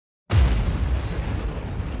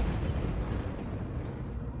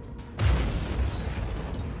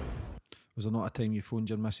Was there not a time you phoned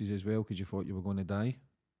your missus as well because you thought you were going to die?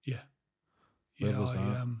 Yeah. Where was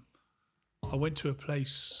that? I went to a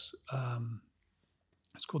place,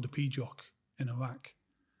 it's called the P-Jock in Iraq.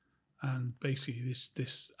 And basically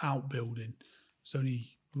this outbuilding is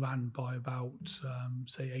only ran by about,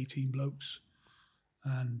 say, 18 blokes.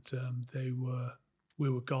 And we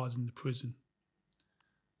were guarding the prison.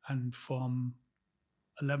 And from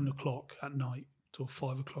 11 o'clock at night till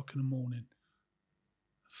 5 o'clock in the morning,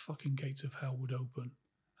 the fucking gates of hell would open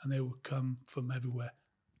and they would come from everywhere.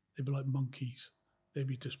 They'd be like monkeys. They'd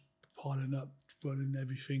be just piling up, running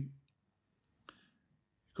everything. It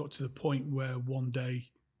got to the point where one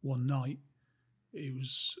night, it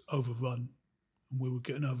was overrun. And we were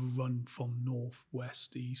getting overrun from north,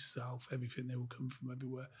 west, east, south, everything. They were coming from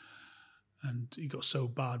everywhere. And it got so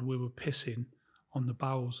bad, we were pissing on the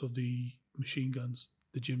barrels of the machine guns,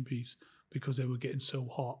 the Gympis, because they were getting so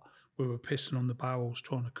hot. We were pissing on the barrels,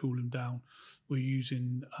 trying to cool them down. We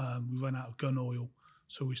ran out of gun oil,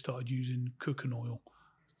 so we started using cooking oil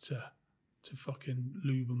to fucking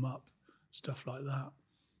lube them up, stuff like that.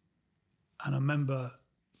 And I remember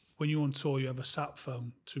when you're on tour, you have a sat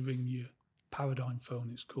phone to ring your Paradigm phone,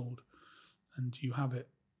 it's called, and you have it,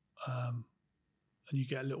 and you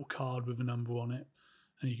get a little card with a number on it,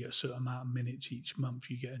 and you get a certain amount of minutes each month.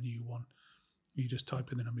 You get a new one. You just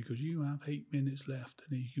type in the number because you have 8 minutes left, and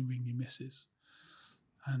then you can ring your missus.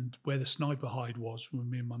 And where the sniper hide was, where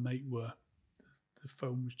me and my mate were, the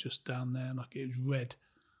phone was just down there, like it was red,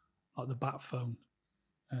 like the bat phone,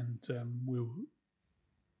 and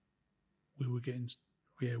we were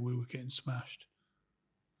getting smashed.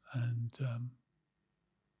 And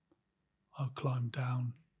I climbed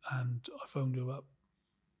down and I phoned her up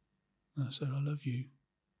and I said, I love you.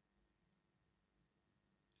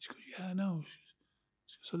 She goes, yeah, I know.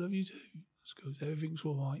 She goes, I love you too. She goes, everything's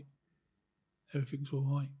all right. Everything's all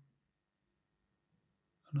right.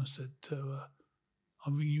 And I said to her,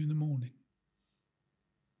 I'll ring you in the morning.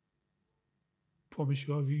 Promise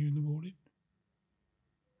you I'll ring you in the morning.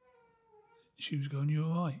 She was going, you're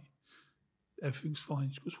all right. Everything's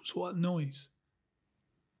fine. She goes, what's all that noise?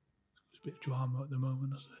 There's a bit of drama at the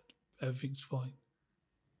moment. I said, everything's fine.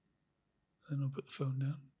 Then I put the phone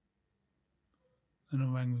down. Then I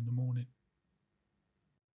rang her in the morning.